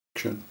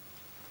action.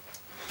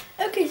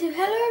 Okay, so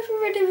hello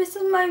everybody, this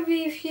is my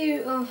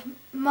review of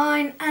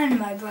mine and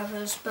my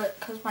brother's, but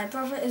because my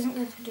brother isn't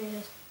going to do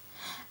this.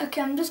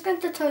 Okay, I'm just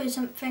going to tell you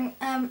something.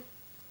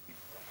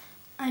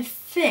 I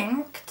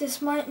think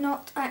this might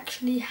not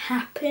actually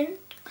happen,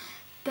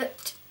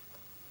 but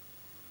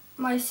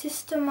my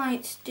sister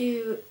might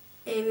do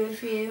a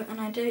review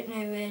and I don't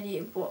know really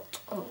what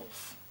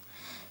of.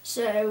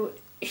 So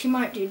she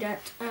might do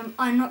that.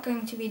 I'm not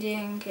going to be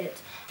doing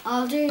it.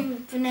 I'll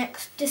do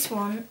this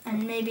one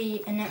and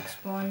maybe a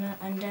next one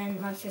and then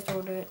my sister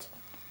will do it.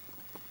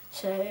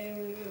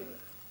 So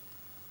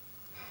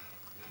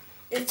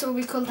it's all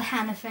we call the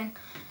Hannah thing.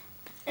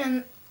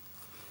 And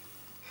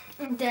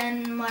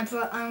then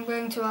I'm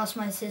going to ask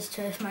my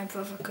sister if my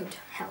brother could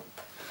help.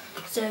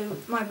 So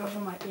my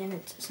brother might be in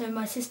it. So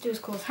my sister is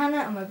called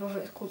Hannah and my brother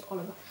is called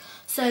Oliver.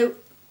 So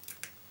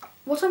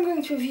what I'm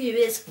going to review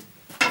is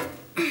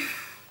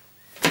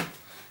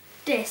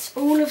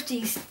all of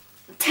these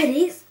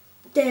teddies.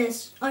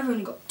 I've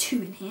only got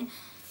 2 in here.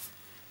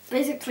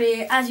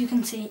 Basically, as you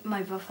can see,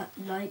 my brother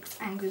likes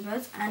Angry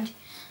Birds and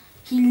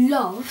he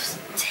loves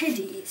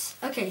teddies.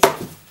 Okay,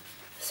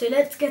 so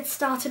let's get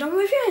started on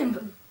reviewing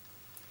them.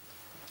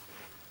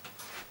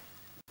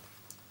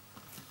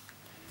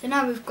 So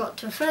now we've got,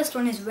 the first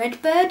one is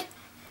Redbird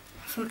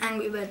from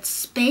Angry Birds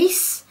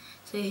Space.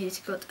 So he's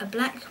got a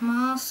black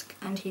mask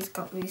and he's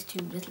got these 2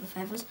 little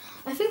feathers.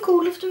 I think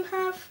all of them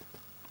have.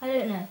 I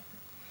don't know.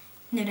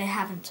 No, they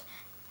haven't.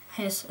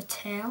 Here's a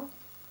tail.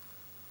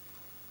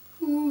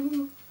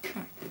 Ooh.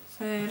 Okay.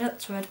 So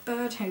that's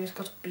Redbird, who's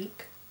got a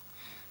beak.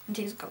 And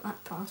he's got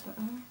that part of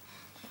it.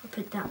 I'll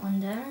put that one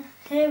there.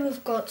 Here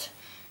we've got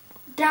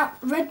that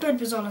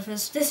Redbird was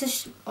Oliver's. This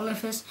is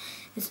Oliver's.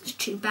 This is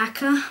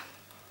Chewbacca.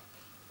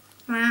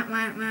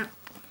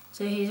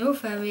 So he's all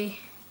furry.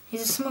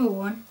 He's a small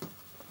one.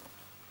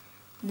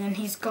 And then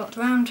he's got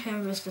round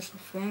him this little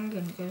thing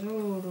and it goes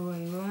all the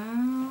way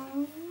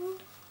round.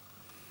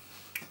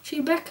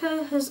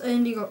 Chewbacca has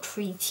only got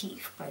 3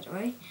 teeth, by the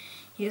way.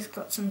 He's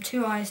got some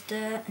 2 eyes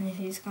there, and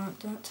he's got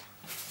that.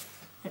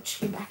 That's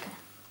Chewbacca.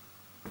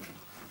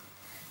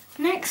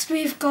 Next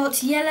we've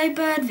got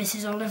Yellowbird. This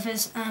is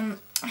Oliver's.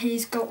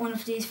 He's got one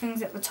of these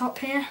things at the top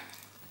here,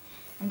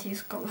 and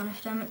he's got one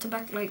of them at the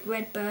back, like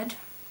Redbird.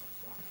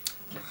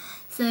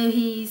 So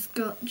he's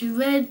got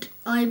red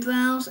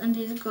eyebrows, and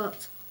he's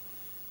quite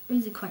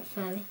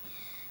furry.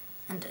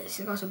 And he's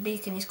got a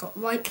beak, and he's got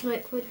white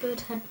like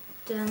Redbird had.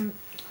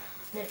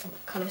 I don't know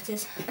what colour it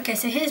is. Okay,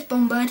 so here's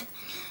Bombird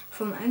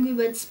from Angry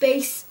Birds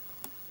Space.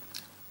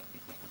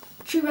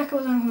 Chewbacca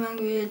was from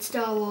Angry Birds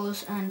Star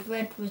Wars and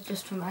Red was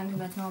just from Angry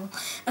Birds Normal.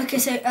 Okay,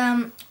 so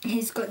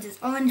he's got this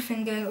orange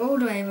thing going all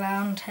the way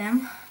around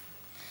him.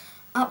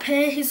 Up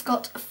here he's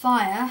got a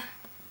fire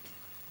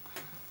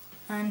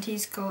and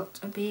he's got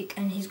a beak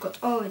and he's got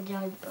orange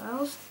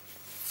eyebrows.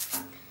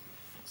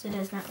 So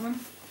there's that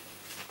one.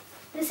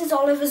 This is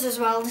Oliver's as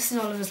well, this is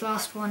Oliver's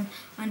last one,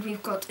 and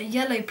we've got a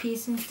yellow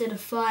piece instead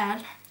of fire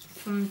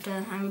from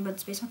the Angry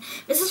Birds Space one.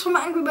 This is from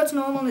Angry Birds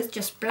Normal, it's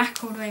just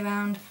black all the way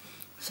around,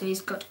 so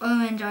he's got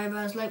orange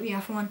eyebrows like the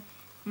other one,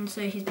 and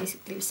so he's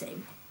basically the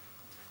same.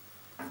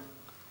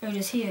 Oh,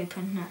 does he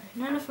open? No,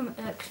 none of them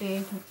actually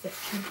open at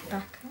the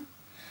back.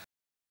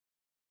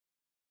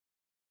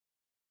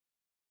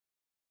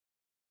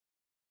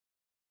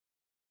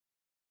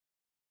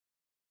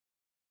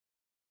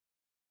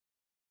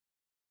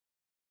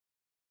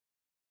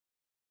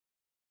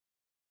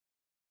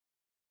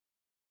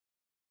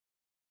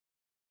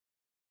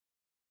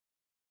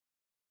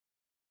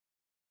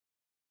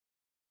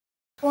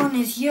 One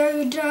is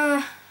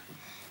Yoda.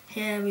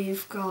 Here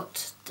we've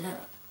got the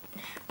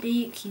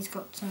beak, he's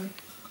got some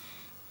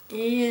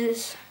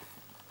ears.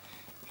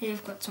 Here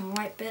we've got some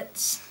white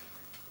bits.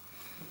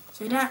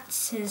 So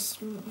that's his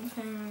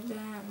thing there,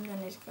 and then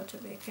he's got a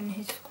beak and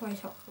he's quite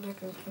hot.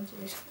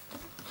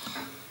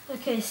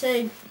 Okay,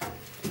 so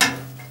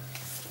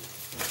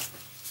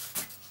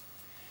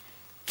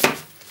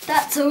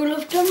that's all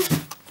of them.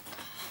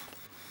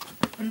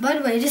 And by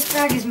the way, this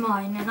bag is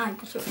mine and I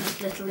got it when I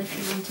was little if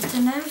you wanted to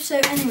know. So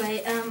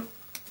anyway,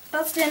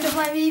 that's the end of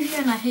my review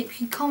and I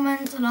hope you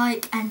comment,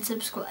 like and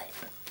subscribe.